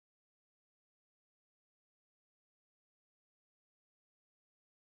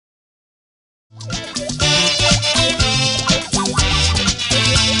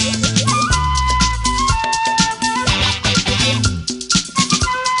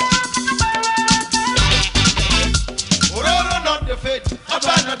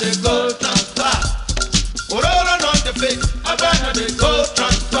the gold transfer. Ororo not the face, Abana the gold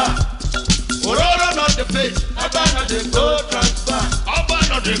transfer. Ororo not the face, Abana the gold transfer.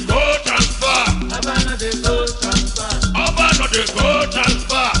 Abana the gold transfer. Abana the gold transfer. Abana the gold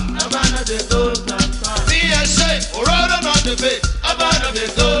transfer. Abana the gold transfer. CSA, Ororo not the face, Abana the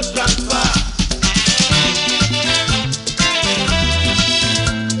gold transfer.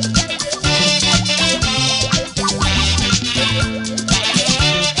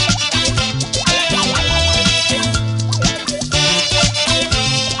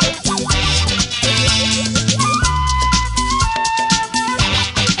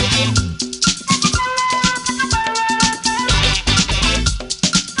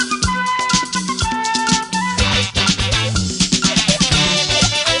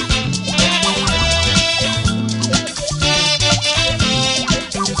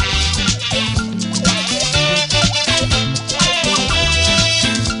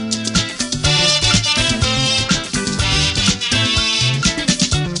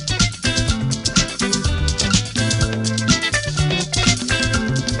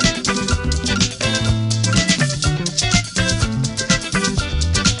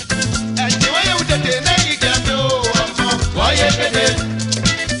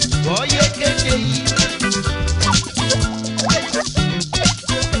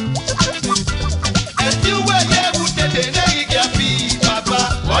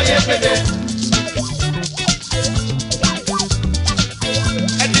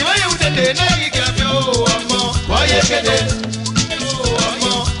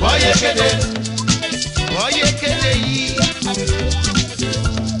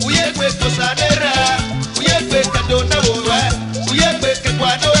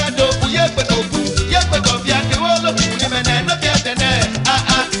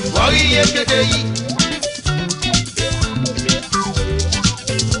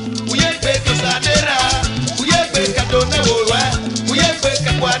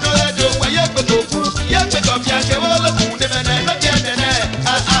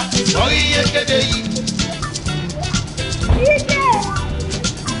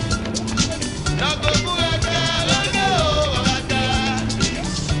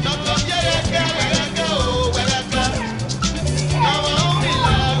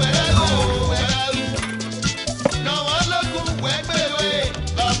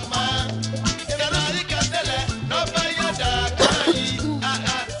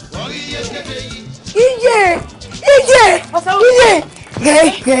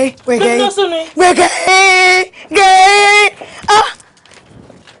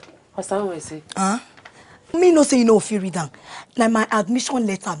 Me no say you know if you read down. Like my admission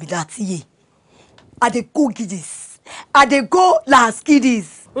letter be that ye. I dey go giddies. I dey go last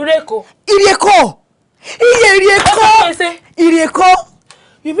giddies. Ireko. Ireko.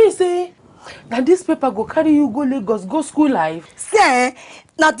 You mean say that this paper go carry you go Lagos, go school life? Say,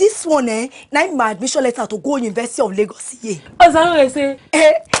 now this one now my admission letter to go University of Lagos ye. Osa say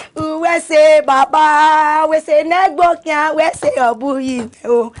we say baba, we say negbokia, we say obuyi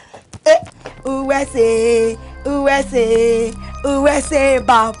o. We say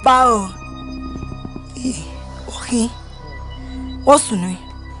baba o. Okay. What's the name?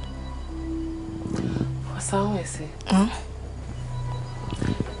 Osa say.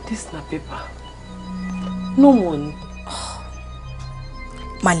 This na paper. No money.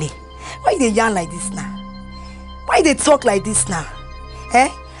 Male, why they yarn like this now? Why they talk like this now? Eh?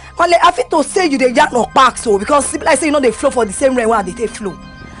 Male, I feel to say you they yarn or back so because people like say you know they flow for the same rain where they take flow.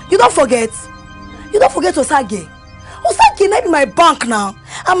 You don't forget Osage. Osage na be my bank now.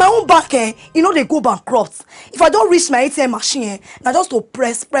 And my own bank you know they go bankrupt. If I don't reach my ATM machine now just to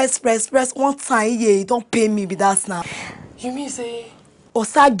press one time you don't pay me with that now. You mean say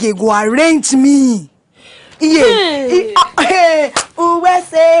Osage go arrange me. Hey, uwe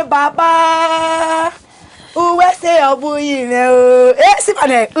say baba, uwe say obuyi me o. Si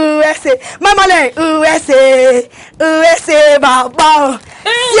pane, uwe say mama le, uwe say baba.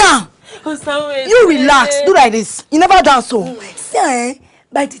 Yeah, you relax, do like this. You never dance so. See,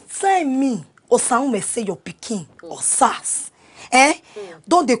 by the time me Osanwe say your pikin Osas,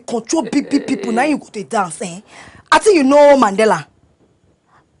 don't they control big people now you go to dance, I think you know Mandela.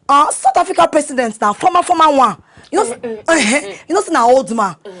 South Africa president now, former one. You know, see now old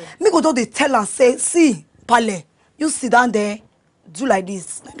man. Me go do they tell and say, see, Pale, you sit down there, do like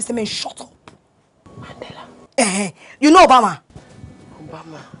this. Let me say, man, shut up. Mandela. You know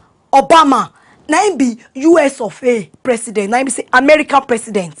Obama. Now him be US of A president. Now him be say American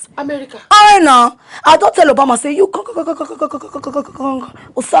president. America. I know. I don't tell Obama say you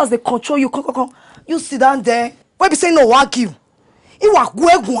Osas they control you. You sit down there. Why be say no argue? Iwa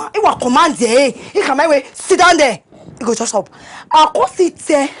gwegwa, iwa command there. He come my way, sit down there. He go just up. I go sit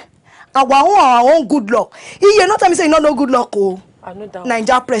there. Our own good luck. You not tell me say you no good luck, oh. I know that.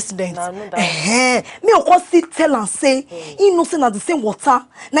 Niger president. I know that. Me o come sit tell and say, he no say na the same water.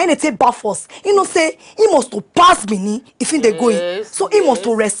 Na he take bath first. He no say he must to pass me if he dey going. So he must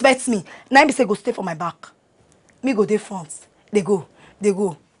to respect me. Na he say go stay for my back. Me go dey front. They go.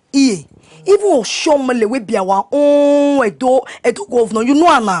 Iye. Even Oshomole we be our own Edo governor. You know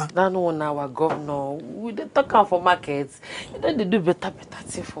Anna. That no one our governor. We dey talk am for markets. Then they do better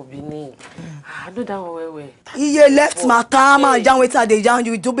thing for Benin. I do that one well. Iye left my time and Jan wait they Jan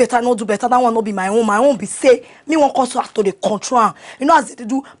you do better, not do better. That one not be my own. My own be say me want come to the control. You know as they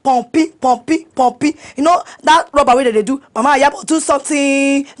do pumpy. You know that rubber way they do. Mama Yabo do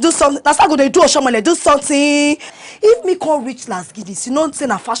something. That's how they do Oshomole do something. If me can't reach last giddies, you know say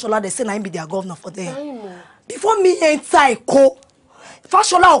na Fashola they say na him be their governor for them. Before me enter Eko,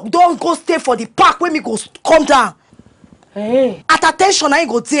 Fashola don't go stay for the park when me go come down. Hey. At attention I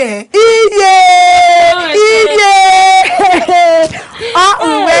go there. Iye.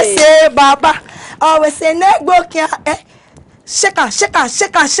 Ah, we say Baba. We say negbo kia. Shake.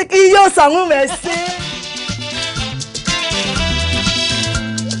 Iyo sangu we say.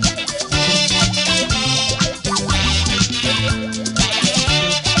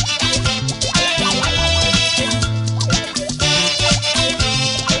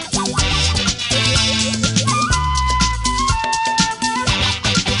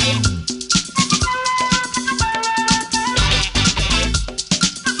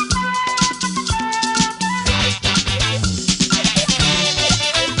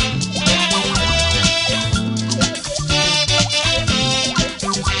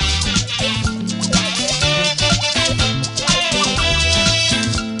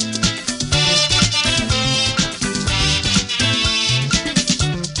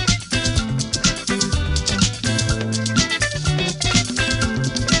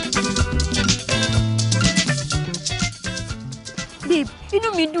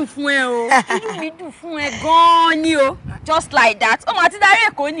 Just like that. Oh, Mati Dare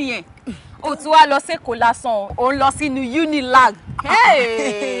Eko niyen. O ti wa lọ se ko lásán. O lọ sínú Unilag.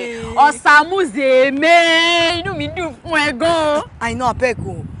 Hey! Osamuze me. Inú mi dùn fún ẹ gan. I know abeg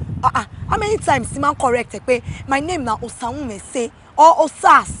o. How many times the man correct pe my name na Osamume or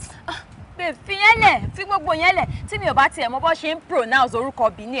Osas? Fi yẹn lẹ̀, fi gbogbo yẹn lẹ̀. Tí mi ò bá tiẹ̀ mọ̀ bó ṣe ń pronounce orúkọ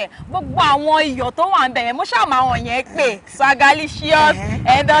Bini ẹ̀. Gbogbo àwọn iyọ̀ tó wà ńbẹ̀ yẹn mo ṣá máa wọ̀n yẹn pé swagalicious,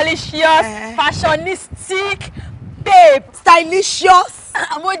 endolicious, fashionistic, babe, stylicious.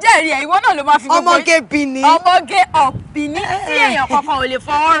 Mo jẹ́rìí ẹ̀, ìwọ náà ló máa fi gbogbo ọmọge Bini. Ọmọge of Bini. Tí èèyàn kankan ò lè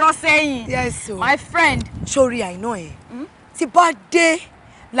fọwọ́ rọ́ sẹ́yìn. Yes o. My friend. Sorry, I know Tí bá dé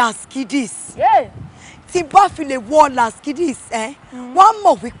Las Kiddies. Yeah. Tí bá fi lè wọ Las Kiddies, wọ́n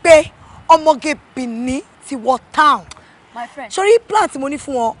mọ̀ wípé ọmọge Bini ti wọ town. My friend. Sorry, plant money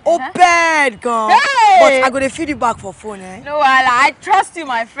for one. Bad gan. Hey! But I go to feed you back for phone, No, I trust you,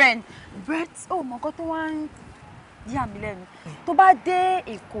 my friend. But mo got to one. Yeah, mi lẹ́nu. Tó bá dé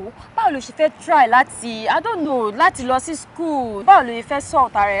Èkó, báwo ló ṣe fẹ́ try láti, I don't know, láti lọ sí school. Báwo ló ṣe fẹ́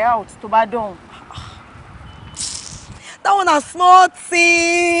sort ara out tó bá dọ̀hún? That one a small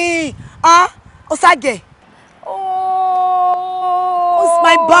thing. Osage. Oh. What's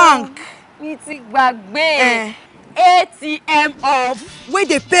my bank? Mi ti gbàgbé. ATM off. Where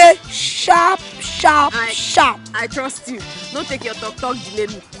they pay sharp. I trust you. Don't take your talk delay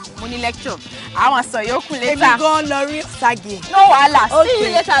me. Money lecture. I want to you later. Let me go Lori Osage. No wahala. Okay. See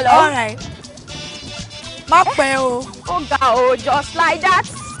you later, love. All right. Ma pe o. Oh, just like that.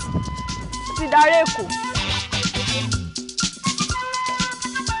 Ti Dare Eko.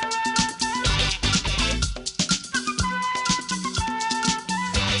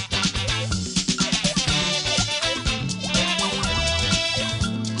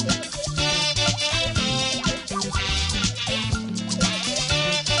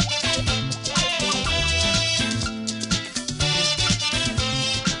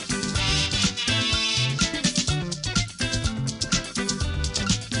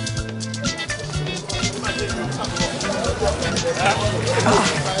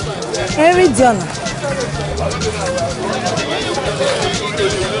 Every John.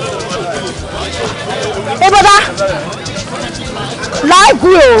 Hey, brother. Like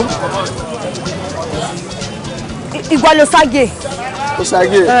you. Igual Osage.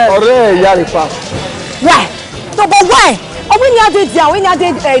 Osage. Ọ̀rẹ́ ìyá rẹ̀ pa. Why? To go why? When you did there, when you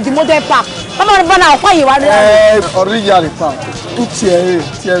did the model park. Mama bana kwa yi wa. Ọ̀rẹ́ ìyá rẹ̀ pa. Tu tiere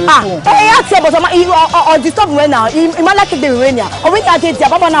fún. Ya tie but o disturb me now. I ma like the way now. When you did there,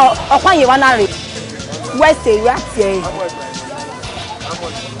 baba na kwa yi wa na re. Where say you are tie?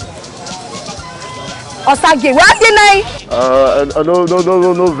 Osage, where are you now?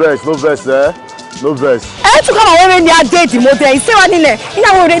 No verse, eh? No verse. Eh, to come away when you are dating, motor. You say what in there? You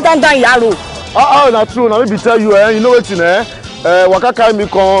know we down Yaro. Not true. Now me tell you, eh? You know what in eh? Waka carry me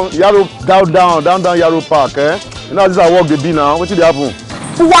come Yaro down Yaro Park, eh? You know this I walk the be now. What did happen?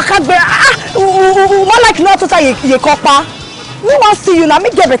 Waka more like not total ye copper. We want to see you now. Me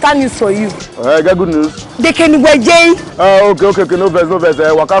get better news for you. Get good news. They can wear Jay. Okay. No verse.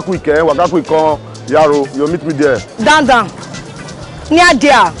 Waka quick, come Yaro. You meet me there. Down. Near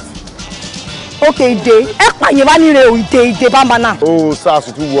there. Okay, day. You want to bambana. Oh,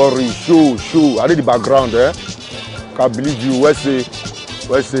 Sas, you worry. Show. I read the background, eh? Can't believe you. Where's it?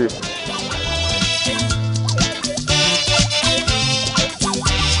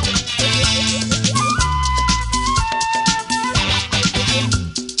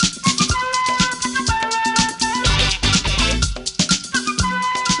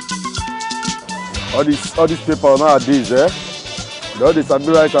 All this paper nowadays, eh? All this sabi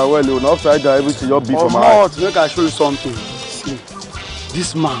right and well, on upside down everything your be from my eye. Make I show you something. See,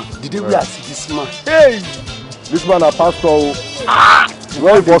 this man, the day we see this man. Hey! This man a pastor.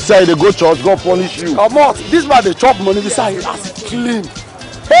 Well, if you say they go church, God punish you. Come on, this man they chop money beside that's clean.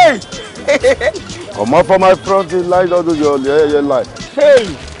 Hey! Come on from my front, lie down to your life.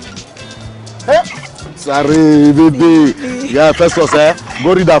 Hey! Sorry, baby. Yeah, first of all,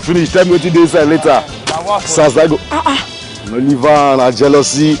 go read and finish. Tell me what you do later. Sounds like no liver and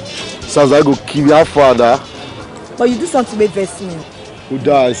jealousy. Sounds like go kill your father. But you do something to make vex me. Who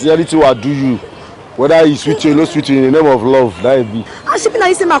dies? See anything I do you. Whether you switch you or not switch you in the name of love, that be. And she been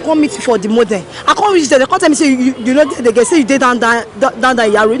like say I come meet you for the modern. I come reach there. They come tell me say you know they say you did down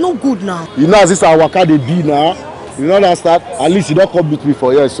Yaro. No good now. You know as this our waka they be now. You know that start. At least you don't come meet me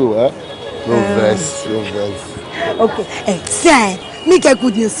for years, so No verse. Okay. Hey, sir, me get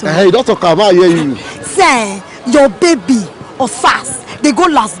good news. Hey, don't talk about hear you. Sir, your baby Osas, they go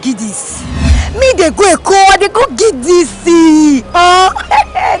last Giddies. Me they go Eko, they go Giddies.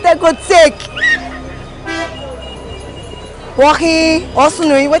 They go take. Walking, also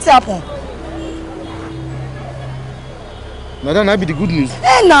knowing what's happened. Now that be the good news.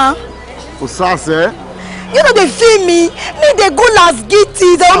 Eh, nah. Osas, eh? You know they feel me they go last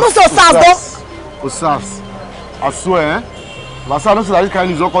Giddies. They almost Osas. I swear, last time I don't say that this kind of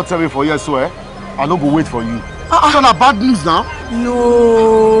news don't come tell me for years, so I don't go wait for you. It's not bad news now.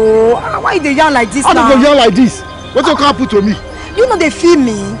 No. Why they yarn like this now? How they yarn like this? What you can't put to me? You know they feel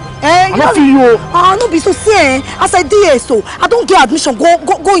me. I don't feel you. No be so say as I did so I don't get admission.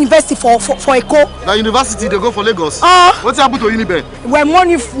 Go invest for Eko. The university they go for Lagos. What's happened to Unibe? When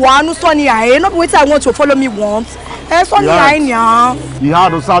money for no Sonny I not wait I want to follow me once. Sonny I nya. He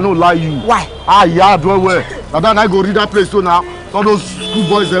had us, I no lie you. Why? He had where? Now that I go read that place so now. All those school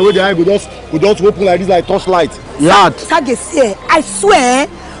boys there where they are go just open like this like torchlight. He had. Sage say I swear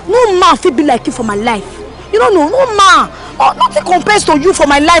no man feel be like you for my life. You don't know, no man. Nothing compares to you for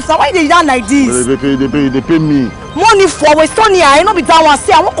my life. Now why they yarn like this? They pay me. Money for we Sonny I not be that one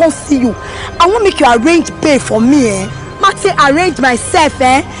say I won't come see you. I won't make you arrange pay for me Max say arrange myself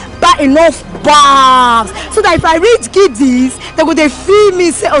buy enough bags so that if I reach Giddies they go they feel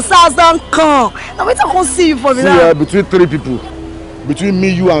me say Osas don't come. Now wait I come see you for me now. Between three people, between me,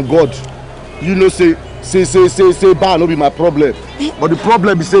 you and God, you know say bad no be my problem. But the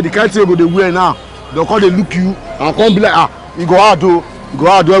problem is say the kind thing go they wear now. They'll come they look you and come be like you go hard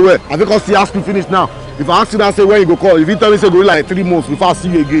where. I think I'll see ask you finish now. If I ask you that say when you go call, if you tell me say go like 3 months before I see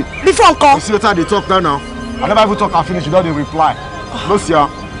you again. Before I call. You see what time they talk now. I never even talk and finish, you don't they reply. No see ya.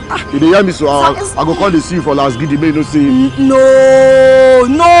 If they hear me so I go call the see you for last Giddy, may no say. No,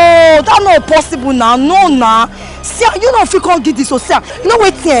 that's not possible now. No nah. See, you know if you can't get this so see, you know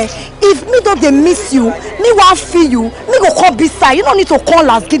wait here. If me don't they miss you, me want feel you, me go call beside. You don't need to call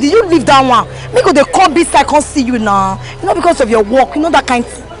last Giddy, you leave that one. Me go they call beside, can't see you now. You know because of your work, you know that kind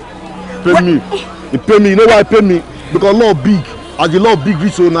Pay me. It pay me, you know why it pay me? Because love big. As the love big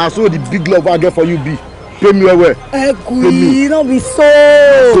reach so now, so the big love I get for you be. Pay me away. Aigbe, don't be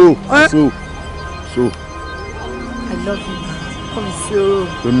so. So. I love you, man. Don't be so.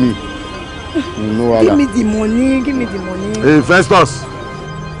 Pay me. No, give me the money. Hey, Festus.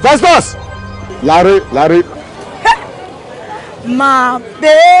 Larry. My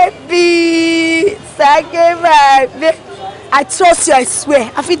baby, I trust you, I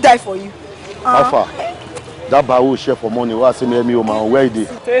swear. I feel die for you. How far? That bar will share for money. What say me man? Where is it?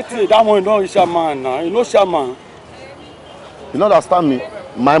 That money don't share man now. You know share man. You don't understand me?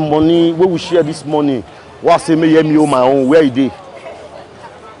 My money, where we share this money? What say me my own? Where is it?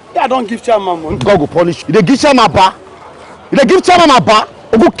 Yeah, I don't give chairman money. God go punish you. They give chairman bar.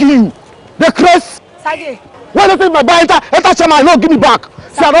 I go kill you. The Chris. Sage. When they take my buy, enter chairman, no give me back.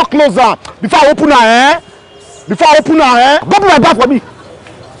 See, I don't close her. Before I open her, Before I open her, Go put my back for me.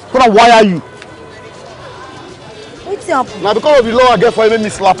 Gonna wire you. What's up? Now because of the law I get for you, make me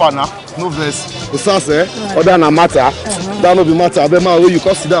slap her now. No verse. Osas, other than matter. That no be matter. But man, when you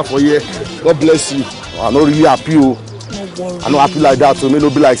come sit down for here, God bless you. I'm not really happy. I'm not happy like that. So may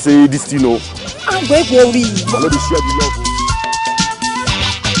not be like say this thing. No. I'm going to worry. I know they share the love.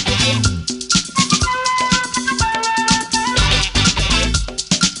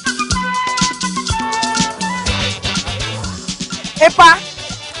 Epa,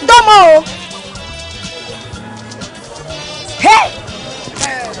 Domo. Hey,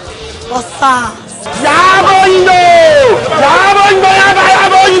 Osas. Yaboindo.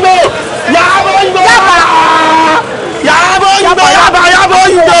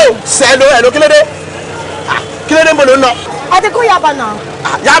 Hello, kí ló dé mo ló ná. Ade ko Yaba now.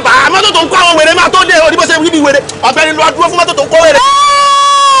 Yaba, mọ́tò tó ń kó àwọn wèrè máa tó dé o ní bó ṣe wí ní wèrè. Ọ̀gbẹ́ni lọ dúró fún mọ́tò tó ń kó wèrè.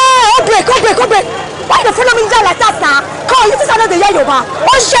 Oh, break. Why you follow me down like that now? Come, you think I know the Yoruba?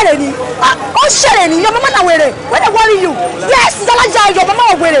 Oh, Shereni. Your mama na were. When they worry you. Yes, your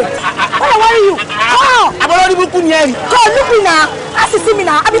mama were. When they worry you. Come. Abolori buku ni eri. Come, look me now. As you see me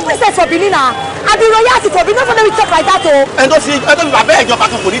now, I be princess for Benin now. I be royalty for Benin. Nobody will talk like that, oh. Endo fi bàbá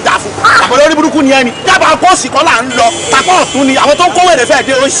ìjọba kan kò ní dá fún. Abolori buku ni eri. Jaba ko si ko la nlọ. Papa ọ̀tún ni. Àwọn tó ń kó wèrè fẹ́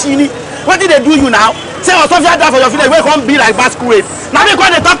dé o ṣí ni. What did they do you now? Say Osofia die for your village. Where come be like masquerade? Now they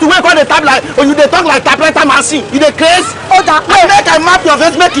they talk to where they tap like, or you they talk like typewriter machine. You they craze? Oh, that. Make I map your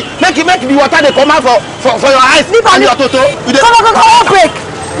face. Make the water they come out for your eyes and your toto. You they come on, break.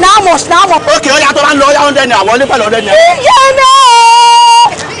 Now much. Okay, oh yeah, to man lawyer 100 naira. One level 100 naira.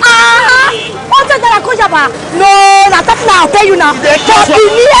 What is that? No, that's now. I'll tell you now. You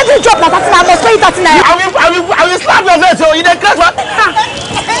need every job. That's now. I must pay that now. I will slap your face. So you they craze for?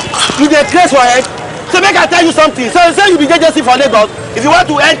 You dey craze for head. So make I tell you something. So say you be JJC for Lagos. If you want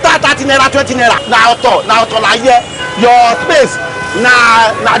to enter 30 naira, 20 naira, na auto la here. Your space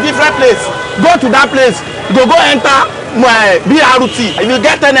na different place. Go to that place. You go enter my BRT. If you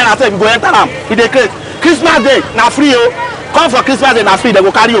get 10 naira, you go enter am. You dey craze. Christmas day na free o. Come for Christmas day na free. They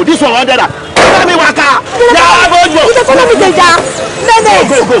go carry you. This one 100 naira. Tell me waka. Yeah, go. You just follow me there, ja. Go.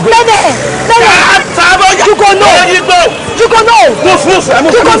 You go know. You go know.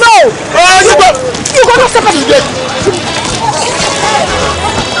 You go know. You go know separate.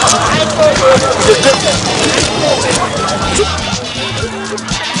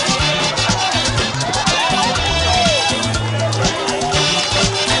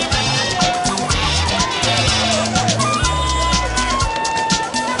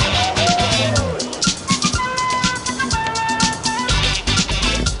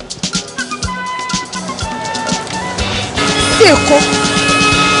 Seco.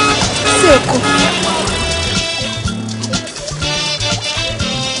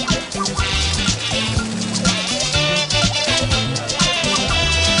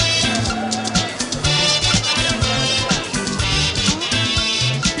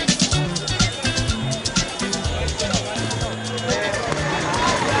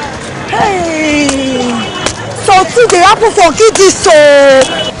 Hey, something dey happen for kiddies so.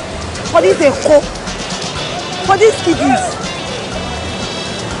 For this Eko, for this kiddies.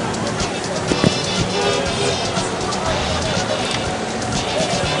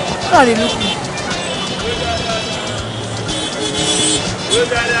 How they look me?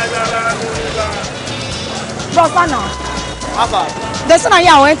 Brother, the son I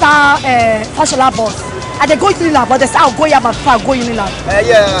enter Fashola bus. I dey go Unilab, but they say I'll go here before I go Unilab.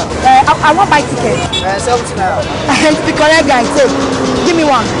 I want buy ticket. 70 naira. The correct guy, say, give me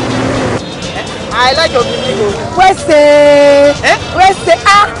one. I like your video. Where's the?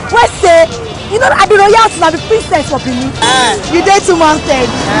 You know, I be royalty, I be princess for Benin. You dey too mounted.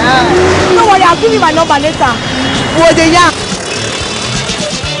 Don't worry, I'll give you my number later. Wo dey yarn.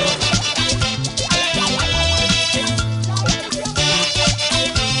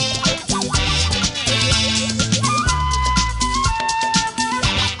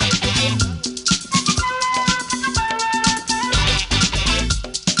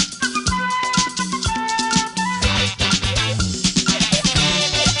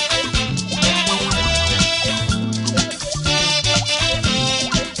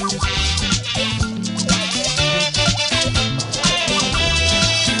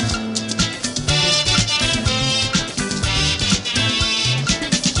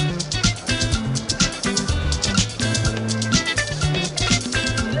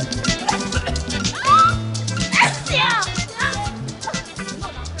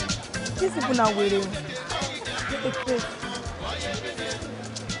 These people are waiting.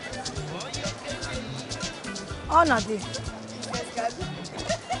 How na dey?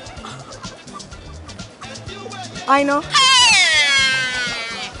 I know.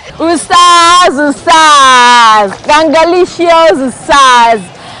 Osas, gangalicious Osas,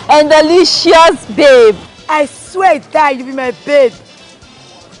 and delicious babe. I swear die, you be my babe.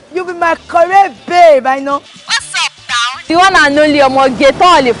 You be my correct babe, I know. What's up now? The one and only ọmọge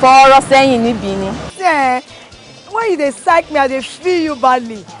tó lè fọwọ́rọ́ sẹ́yìn níbí ni. Yeah, when you dey psych me, I dey feel you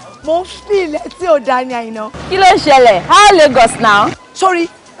badly. Mo feel let's o dani, I know. Kí ló ṣẹlẹ̀? How Lagos now? Sorry,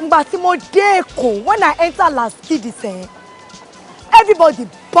 ngba tí mo dé Èkó, when I enter last kid this everybody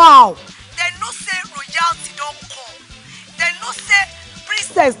bow. They know say royalty don't come. They know say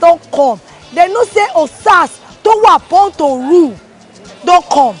princess don't come. They know say Osas tó wà born to rule don't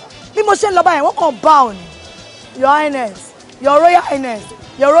come. Bí mo ṣe ń lọ báyìí, wọ́n kàn bow ni. Your Highness, Your Royal Highness,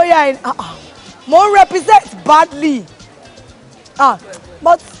 Your Royal Highness. Mo represent badly.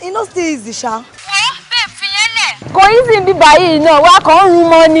 But e no still easy, sha. Babe, fi yẹn lẹ̀. Kò easy bí báyìí náà, wá kàn ń rún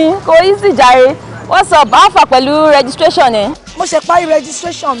mọ́ ni. Kò easy jàre. What's up? How far pẹ̀lú registration eh? Mo ṣe parí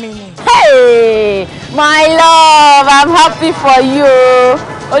registration mi ni. Hey, my love, I'm happy for you.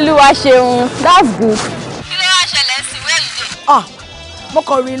 Olúwa ṣeun. That's good. Kí ló wá ṣẹlẹ̀ sí where you dey? Mo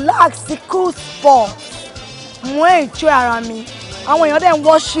kàn relax sí cool spot. Mo enjoy ara mi. Àwọn èèyàn dẹ̀ ń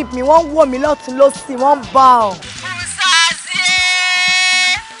worship mi, wọ́n ń wò mí lọ́tùn lósì, wọ́n ń bow.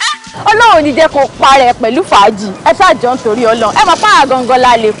 Ọlọ́run ní jẹ́ kó parẹ́ pẹ̀lú fàájì. Ẹ ṣáàjọ nítorí Ọlọ́run. Ẹ mọ̀ pàrọ̀ gangan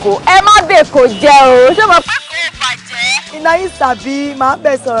la lè kó. Ẹ má bè kó jẹ́ o. Ṣé mo pẹ́ kó bàjẹ́? Iná yìí sàbí máa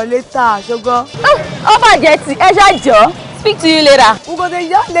bẹ̀ sọ̀rọ̀ later, ṣùgbọ́n. Ó bàjẹ́ tí ẹ ṣáàjọ. Speak to you later. We go dey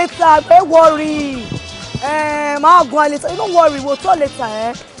yarn later, don't worry. Máa gun later. You don't worry, we'll talk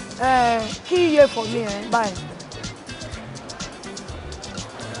later. Key here for me, bye.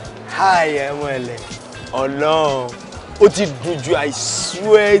 Hi, Emele. Ọlọ́run. Ó ti dùn jù, I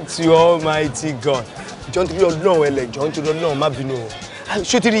swear to Almighty God. Jọ̀ọ́ nítorí Ọlọ́run ẹlẹ̀, jọ̀ọ́ nítorí Ọlọ́run má bínú o.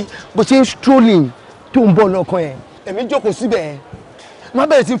 Ṣòtìrí bó ṣe ń strolling tó ń bọ̀ lọ́kàn ẹ̀. Èmi jókòó síbẹ̀. Má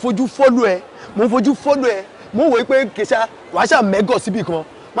bẹ̀rẹ̀ sí fojú follow ẹ. Mo ń fojú follow ẹ. Mo ń wò pé kèsà wàá ṣà mẹ́gọ̀ síbì kan.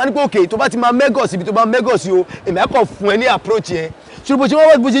 Má ní pé òkè tó bá ti máa mẹ́gọ̀ síbi tó bá mẹ́gọ̀ sí o, èmi á kàn fún ẹ ní approach yẹn. Ṣé bó ṣe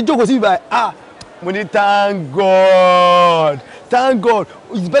wá bó ṣe jókòó síbi báyìí? Mo ní thank God. Thank God.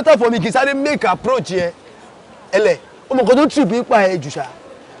 It's better for me kí sáré make approach yẹn. Ẹlẹ̀. Ọmọ kan tó tù bí pa ẹ jù ṣá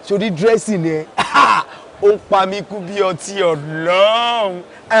sórí dressing ẹ ó ń pa mí kú bí ọtí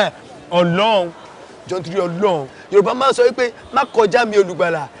Ọlọ́run jọ nítorí Ọlọ́run Yorùbá máa ń sọ wípé má kọjá mi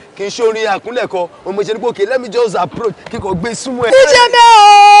olùgbàlà kì í ṣe orin àkúnlẹ̀kọ ọmọ ìṣẹ́ nípa òkè let me just approach kí n kò gbé súnmọ́ ẹ.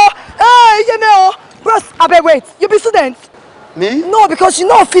 Ijeme o bros abeg wait you be student. Me? No, because you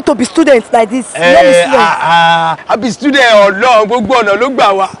know fit to be student like this. I be student Ọlọ́run gbogbo ọ̀nà ló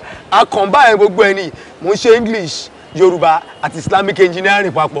gbà wá a combine gbogbo ẹni mo ń ṣe English Yoruba at Islamic engineering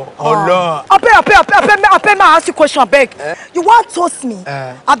papọ̀. Allah. Abeg, ma ask you question, abeg. You want toast me?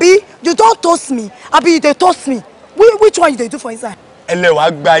 Abi, you don't toast me. Abi, you dey toast me. Which one you dey do for inside?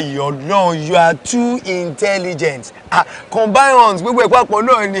 Ẹlẹ́wàá gba yìí Ọlọ́run, you are too intelligent. Combine ons gbogbo ẹ̀ papọ̀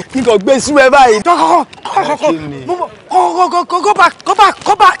náà ni kíkọ gbé sí ẹ báyìí. Go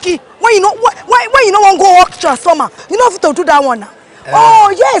back. When you no wan go work transformer, you no fit to do that one now. Oh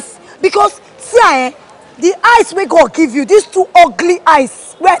yes, because see the eyes wey God give you, these two ugly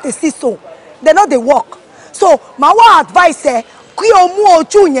eyes wey dey see so, they no dey work. So my one advice kí o mú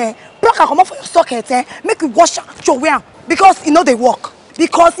ojú yẹn pluck am comot for your socket make you wash am throway am because e no dey work.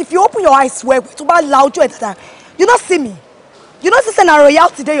 Because if you open your eyes well to bá la ojú ẹ dáadáa, you no see me, you no see say na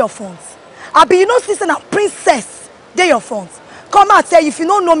royalty dey your front, abi you no see say na princess dey your front. Come out tell you, if you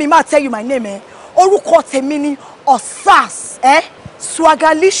no know me, ma tell you my name orúkọ tèmi ni Osas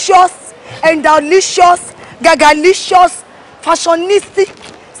swagalicious and delicious, gagalicious, fashionistic,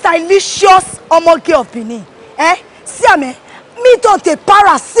 stylicious ọmọge of Benin. See me don't take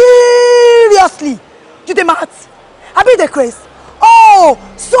para seriously. You dey mad? I be the craze. Oh,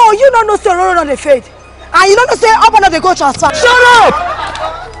 so you don't know say Ororo no dey fade. And you don't know say Oba no dey go transfer. Shut up!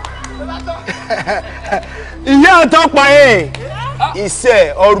 Ìyá àtọ́pọ̀ ẹ̀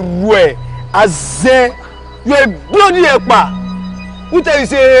ìṣe ọ̀rọ̀ ẹ̀ àṣẹ you a bloody ẹ̀pà. Who tell you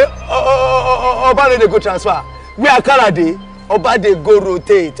say Oba no dey go transfer? Where Akara dey? Oba dey go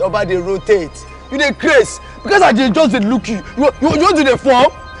rotate. Oba dey rotate. You dey craze because I dey just dey look you. You want to dey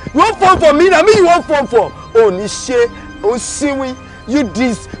form? You want form for me? Na me you want form for? Oh ni ṣe o siwin. You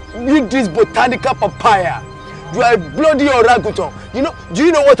this botanical papaya. You are a bloody orangutan. Do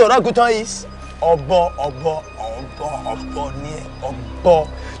you know what orangutan is? Obo ni obo.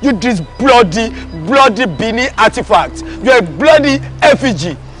 You this bloody Benin artifact. You're a bloody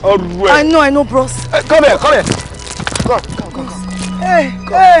effigy. I know, bros. Come here. Come.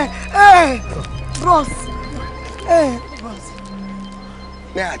 Hey, bros.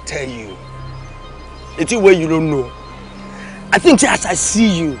 May I tell you, it's a way you don't know. I think as I see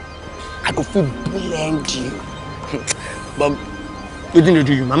you, I could feel blend you. But you didn't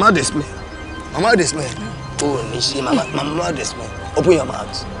do you. Mama this man. Mama this man. Oh, Nishi, Mama this man. Open your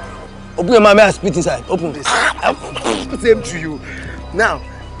mouth. Open your mouth, may I spit inside. Open this. Same to you. Now,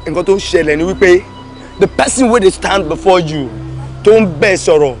 in got to share and we pay the person where they stand before you. Don't bear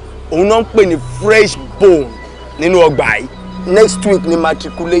sorrow. Or not pay any fresh bone. Nínú ọgbà yìí. Next week ni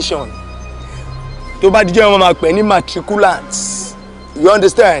matriculation. Tó bá dijọ́ wọn máa pè ní matriculants. You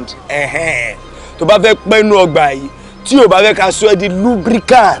understand? Tó bá fẹ́ pẹ́ nínú ọgbà yìí. Tí o bá fẹ́ ká sọ ẹ́ di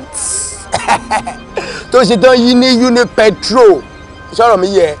lubricants. Tó ṣe tán yí ní uni petrol. Sọ̀rọ̀ mi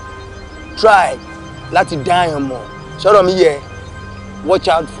yẹ. Try láti dá yàn mọ̀. Sọ̀rọ̀ mi yẹ. Watch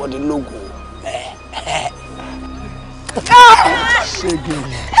out for the logo.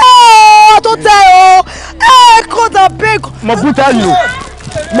 Tó tẹ́ o. Kódà big. Mo buta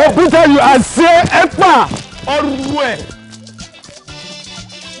you. I say epa ọrùn ẹ̀.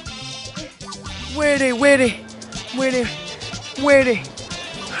 Wèrè.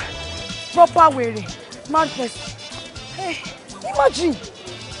 Proper wèrè. Madness. Hey, imagine.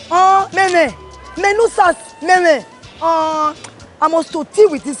 Menusas, I must to deal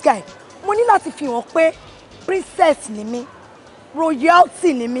with this guy. Mo ní láti fi hàn pé princess ni mí,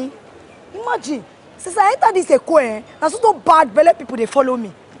 royalty ni mí. Imagine, since I enter this Eko, na so bad belle people they follow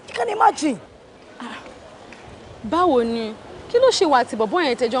me. You can imagine. Báwo ni? Kí ló ṣe wà tí bọ̀bọ́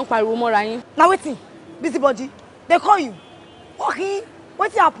yẹn tẹ́jọ́ ń pariwo mọ́ra yín? Now wetin? Busybody. They call you. Okay,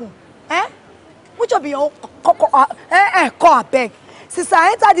 wetin happen? Which of your call abeg. Since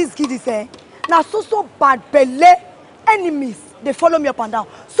I enter this kiddies, na so bad belle enemies they follow me up and down.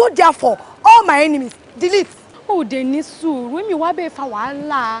 So therefore, all my enemies delete. Oh, they ní sùúrù. Èmi wá bẹ́ẹ̀ fa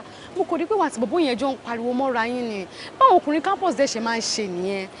wàhálà. Mo kò rí pé wà tí bọ̀bọ́ yẹn jọ ń pariwo mọ́ra yín ni. Báwọn ọkùnrin campus dẹ̀ ṣe máa ń ṣe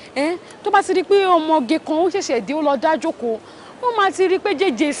nìyẹn. Tó bá ti rí pé ọmọge kan ó ṣẹ̀ṣẹ̀ dé ó lọ dá jókòó. Wọ́n máa ti rí pé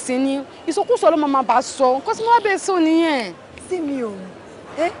jẹ́jẹ́ sí ni. Ìsọkúsọ ló máa bá sọ. Nǹkan tí mo wá bẹ́ẹ̀ sọ nìyẹn. See me o.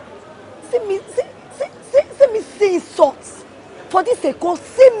 See me see insults. For this Eko,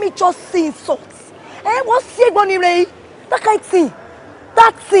 see me just see insults. Wọ́n sí ẹ̀gbọ́n ni rẹ̀ yìí. That kind thing.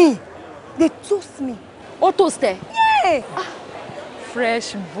 That thing. They toast me. Ó toast ẹ? Yeah.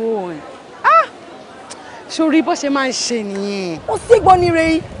 Fresh bone. Sori bó ṣe máa ń ṣe nìyẹn. Wọ́n sí ẹ̀gbọ́n ni rẹ̀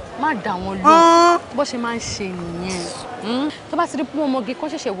yìí. Má dá wọn lóhùn. Bó ṣe máa ń ṣe nìyẹn. Tó bá ti rí pé ọmọge kan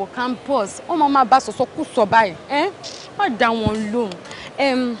ṣẹ̀ṣẹ̀ wọ campus, wọ́n máa bá sọ̀sọ̀ kú sọ báyìí. Má dá wọn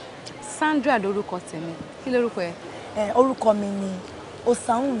lóhùn. Sandra lórúkọ tèmi. Kí lórúkọ ẹ? Orúkọ mi ni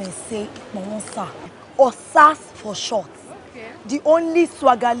Osanwumese Iponwonsa. Osas for short. Okay. The only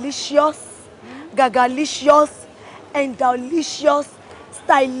swagalicious, gagalicious, endalicious,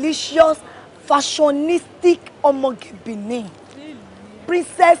 stylicious, fashionistic ọmọge Benin.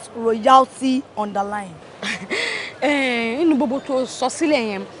 Princess royalty underline. Inú gbogbo tó sọ sílẹ̀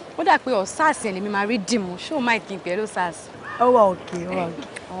yẹn, ó dà pé Osas yẹn lèmi máa rí dìmú. Ṣé o máa kí n pẹ̀lú Osas? Ó wà okay, ó wà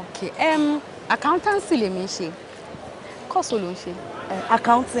okay. Okay. Accountancy lèmi ń ṣe. Course wo ló ń ṣe?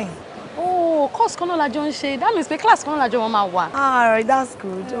 Accounting. Oh, course kan náà la jọ ń ṣe. That means pé class kan náà la jọ máa wà. Alright, that's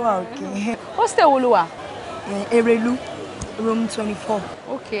good. Ó wà okay. Hostel wo ló wà? Erelu, room 24.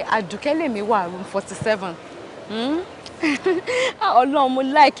 Okay, Àdùkẹ́ lèmi wà, room 47. Ọlọ́run mo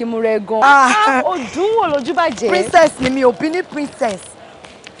like mu rẹ gan. Ó dùn wò lójú bàjẹ́. Princess ni mi, Obini princess.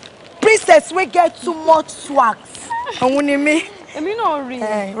 Princess wey get too much swag. Òun ni mi. Èmi náà rí.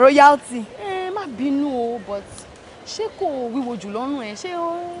 Royalty. Má bínú o, but ṣé kò wíwo jù lọ́rùn ẹ? Ṣé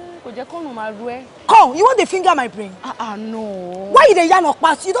kò jẹ́ kọ́rùn máa ru ẹ? Come, you want to finger my brain? No. Why you dey yarn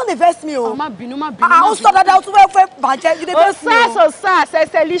pass? You don't dey vex me o. Má bínú. Ó sọ dáadáa ó tún fẹ́ bàjẹ́. You dey vex me o. Osas,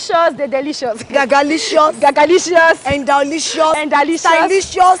 delicious, the delicious. Gagalicious. Endalicious.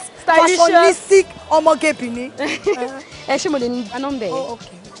 Stylicious. Fashionistic ọmọge Benin. Ṣé mo lè ní nọ́mbà ẹ̀? Oh,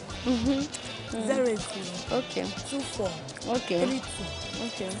 okay. 080. Okay. 24. Okay. 32.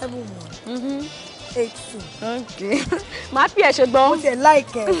 Okay. 71. 82. Okay. Má fi ẹ̀ ṣùgbọ́n. Mo dey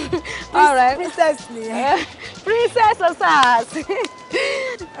like ẹ. All right. Princess ni. Princess Osas.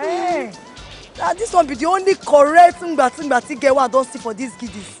 This one be the only correct ngbati girl wey I don see for these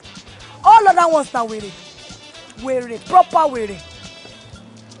giddies. All other ones na wèrè. Proper wèrè.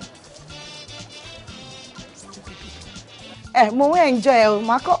 Mo enjoy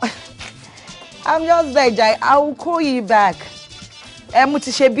it. I'm just there, Jai. I will call you back. Mo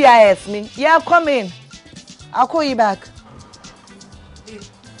ti ṣe BIS mi. Yeah, come in. I'll call you back.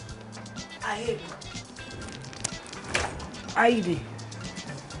 Aigbe.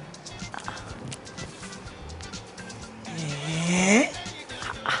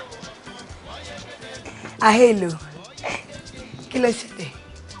 Hello. Kí ló ṣẹlẹ̀?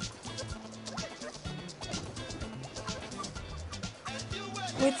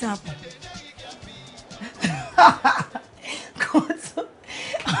 What happened?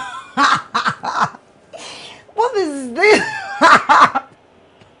 What is this?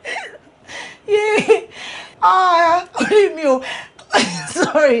 Yeah. Only me.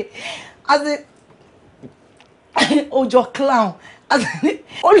 Sorry. As in, oh, your clown. As in,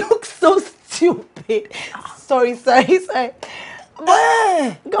 oh, look so stupid. Sorry.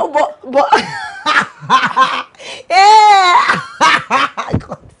 But, no, but, yeah.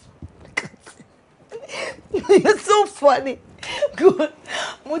 God. You're so funny. Good.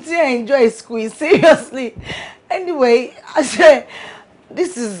 Muti, I enjoy school. Seriously. Anyway, I said,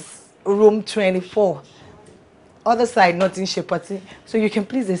 this is room 24. Other side, not in Shepati. So you can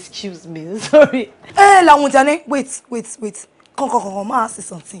please excuse me. Sorry. Lamunjane, wait. Come. I ask you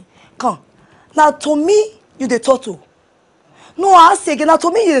something. Come. Now, to me, you the turtle. No, I ask you again. Now,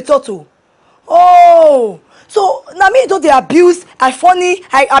 to me, you the turtle. Oh. So, now me do the abuse. I funny.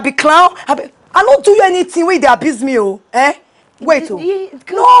 I be clown. I don't do you anything where they abuse me, oh. Eh? Wait, oh.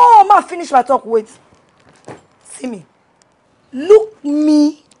 No, ma finish my talk. Wait. See me. Look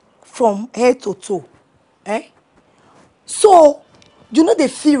me from head to toe. Eh? So, you know they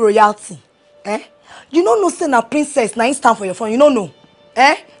feel royalty. Eh? You know no say na princess na stand for your phone. You don't know.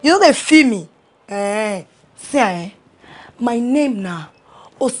 Eh? You know they feel me. Eh? See, eh? My name na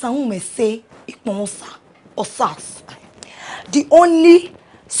Osahume say Ikponsa. Osas. The only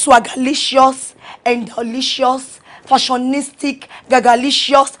swagalicious and delicious, fashionistic,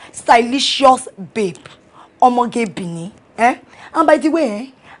 gagalicious, stylicious babe. Omoge Bini. Eh? And by the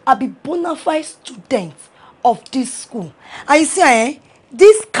way, I be bona fide student of this school. And you see,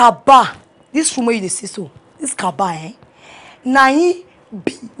 this kaba, this room where you see so, this kaba, na he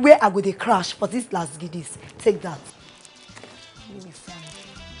be where I go dey crash for this last giddies. Take that. Give me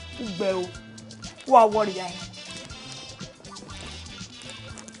some. Ugbe o. Who are worried,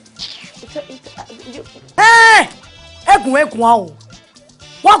 Egun o.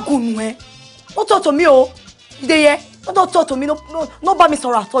 Wa gunu e. Don't talk to me, oh. You dey hear? Don't talk to me. No ba me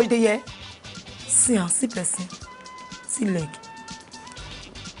sọ̀rọ̀ at all. You dey hear? See person. See leg.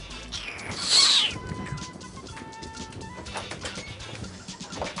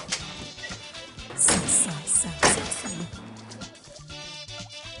 See.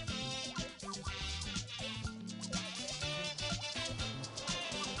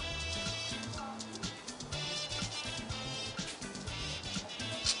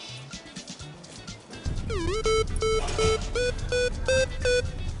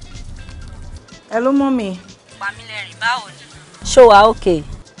 Hello, mommy. Pamilerin, báwo ni? Ṣó wà okay?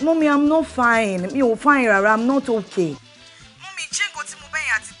 Mommy, I'm not fine. Mi ò fine rárá. I'm not okay. Mommy, ṣé nǹkan tí mo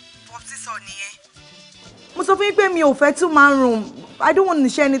bẹ̀yìn àti popsi sọ nìyẹn? Mo sọ fún yín pé mi ò fẹ́ 2-man room. I don't want to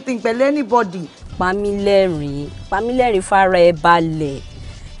share anything pẹ̀lú anybody. Pamilerin fara ẹ balẹ̀.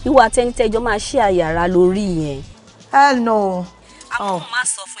 Ìwà tẹ́nitẹ́jọ́ máa ṣe àyàrá lórí yẹn. Hell no. Àwọn ọmọ máa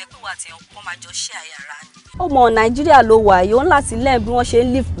sọ fún ẹ pé wà tí ọkọ máa jọ ṣe àyàrá ni. Ọmọ Nàìjíríà ló wà yìí, ó ń láti lẹ́yìn bí wọ́n ṣe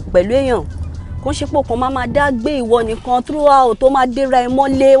ń live pẹ̀lú èèyàn. Kò ṣe pé kan máa dá gbé ìwọ nìkan throughout tó máa dé ra ẹ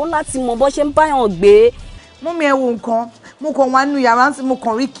mọ́lé, ó láti mọ bó ṣe ń báyàn gbé. Mọ́mí ẹ wo nǹkan, mo kàn wá nínú yàrá tí mo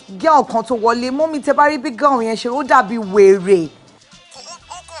kàn rí girl kan tó wọlé. Mọ́mí tẹ bá rí bí girl yẹn ṣe ó dàbí wèrè.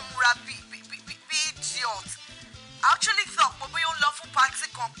 Ó kàn múra bí idiot. I actually thought pé bóyá ó lọ fún party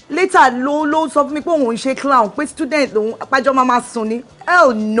kan. Later ló sọ fún mi pé òun ń ṣe clown, pé student lòun apájọ́ máa sùn ni.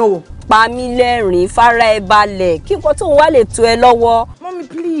 Hell no. Pamilerin fara ẹ balẹ̀ kí nǹkan tó ń wá lè tó ẹ lọ́wọ́. Mommy,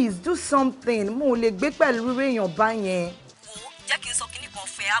 please do something. Mo lè gbé pẹ̀lú èèyàn bá yẹn. Wo jẹ́ kí n sọ kíní kan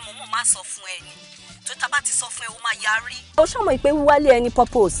fẹ́ àmọ́ mo máa sọ fún ẹ ni. Tó tá bá ti sọ fún ẹ ó máa yarí. Ó ṣàmọ̀ pé wíwálé ẹni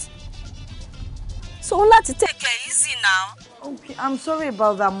purpose. So láti take it easy now. Okay, I'm sorry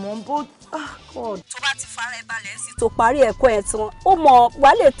about that, Mom, but God. Tó bá ti fara ẹ balẹ̀ sí tó parí ẹ̀kọ́ ẹ̀ tán. Ó mọ̀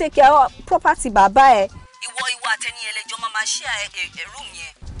wá lè take care property bàbá ẹ. Ìwọ àtẹni ẹlẹ́jọ́ máa share room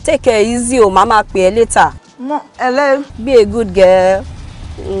yẹn. Take it easy o, mama pè ẹ́ later. Mom, hello. Be a good girl.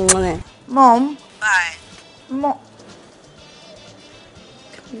 Mom. Bye. Mom.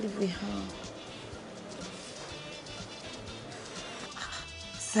 Can't leave her.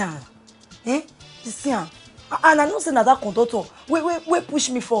 Sam. Sam. And I know say na that conductor. Wait push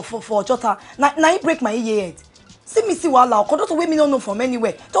me for Jota. Now he break my ear. See wahala. Conductor wey me no know from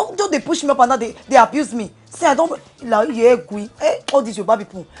anywhere. Don't they push me up and down, they abuse me. See, I don't like Aigbe. All these Yoruba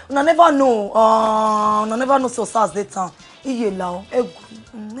people. Una never know. Una never know so Osas that time. Iye lao.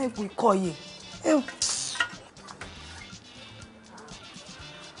 Aigbe call ye.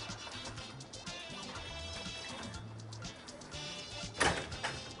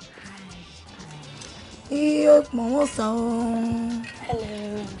 Hello.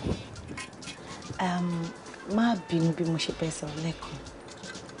 Má bínú bí mo ṣe bẹ́ẹ̀ sọ̀rọ̀ lẹ́ẹ̀kan.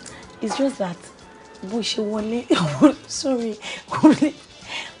 It's just that bó ṣe wọlé sorry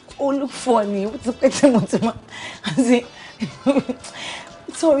olùfọ́ ni ó ti pẹ́ tí mo ti máa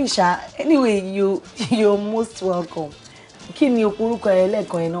sorry ṣá anyway you're most welcome. Kí ni orúkọ ẹ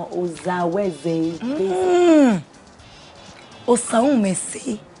lẹ́ẹ̀kan yẹn náà Ozaweze.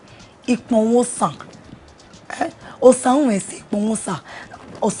 Osahunmese Iponwosan. Osahunmese Iponwosan.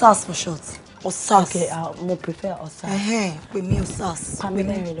 Osas for short. Osas. Okay, more prefer Osas. Pè mí Osas.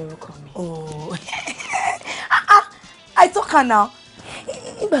 Pamela lorúkọ mi. Oh. I talk her now.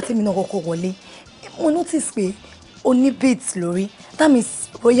 Nígbà tí mi náà kọ́kọ́ wọlé, mo notice pé o ní beads lórí. That means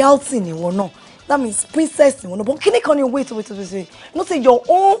royalty ni wọ́n náà. That means princess ni wọ́n náà. But kí ni kan ni wait. You know say your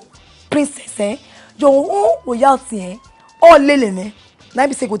own princess, your own royalty, all lele me. Na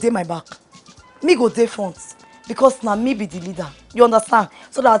be say go dey my back. Me go dey front. Because na me be the leader. You understand?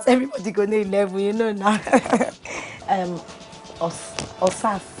 So that everybody go know level, you know now.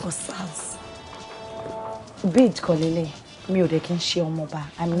 Osas. Bead kolele. Mi ò dẹ̀ kí n ṣe ọmọba.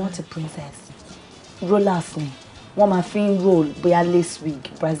 I'm not a princess. Rollers ni. Wọ́n máa fi ń roll bóyá lace wig,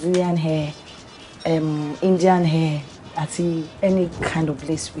 Brazilian hair, Indian hair, àti any kind of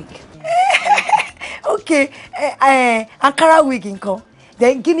lace wig. Okay, Ankara wig nko.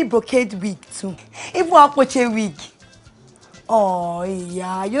 Then Guinea brocade wig too. Even Apoche wig. Oh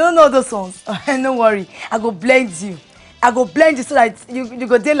yeah, you don't know those ones. No worry, I go blend you. So that you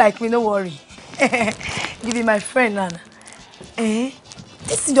go there like me. No worry. You be my friend, Nana.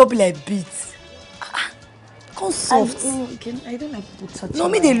 This thing don't be like beats. Come soft. I don't like people touching. No,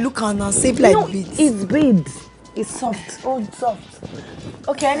 me they look on and say like beats. It's beads. It's soft. Oh, it's soft.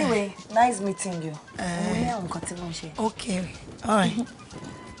 Okay, anyway, nice meeting you. Okay, all right.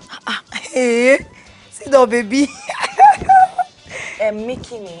 Hey, sit down, baby.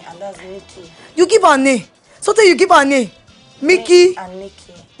 Mickey me, and that's Nikki. You give her name. So tell you give her name. Mickey. And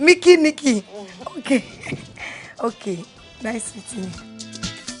Nikki. Nikki. Okay. Okay. Nice meeting you.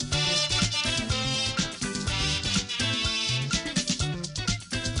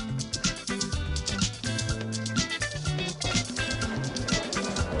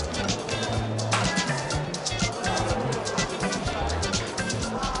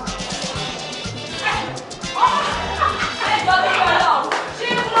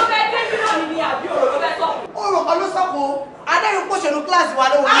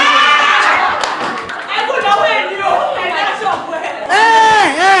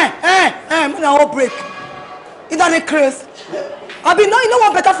 Break. It doesn't craze. I be you know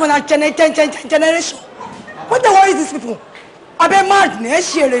what better for our generation. What the worry these people? I be mad,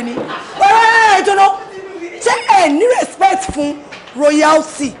 I don't know. Say any respect for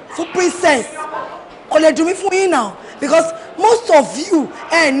royalty, for princess. Only do me for you now. Because most of you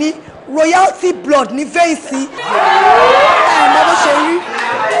any royalty blood ni fancy. Never share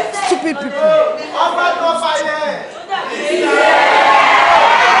stupid people.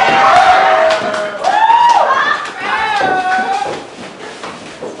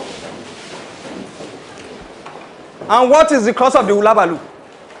 And what is the cause of the hulabalu?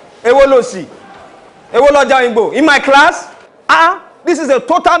 Ewo lo si. Ewo lo Aigbe. In my class, this is a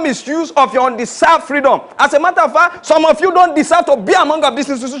total misuse of your undeserved freedom. As a matter of fact, some of you don't deserve to be among of this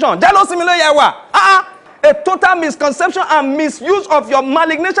institution. Jealousy mi lo yewa. A total misconception and misuse of your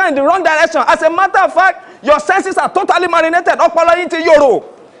malignation in the wrong direction. As a matter of fact, your senses are totally marinated. Ọpọlọ yín ti yòrò.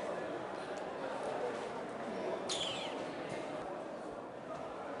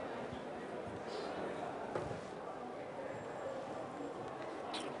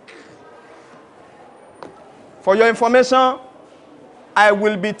 For your information, I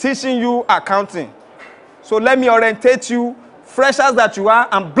will be teaching you accounting. So let me orientate you, freshers that you are,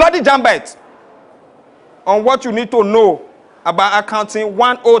 and bloody jambite, on what you need to know about accounting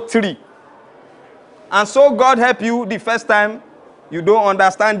 103. And so God help you the first time you don't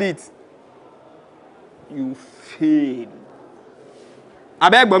understand it. You fail.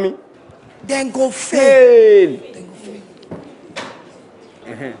 Abeg Bomi. Then go fail.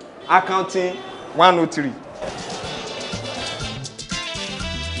 Accounting 103.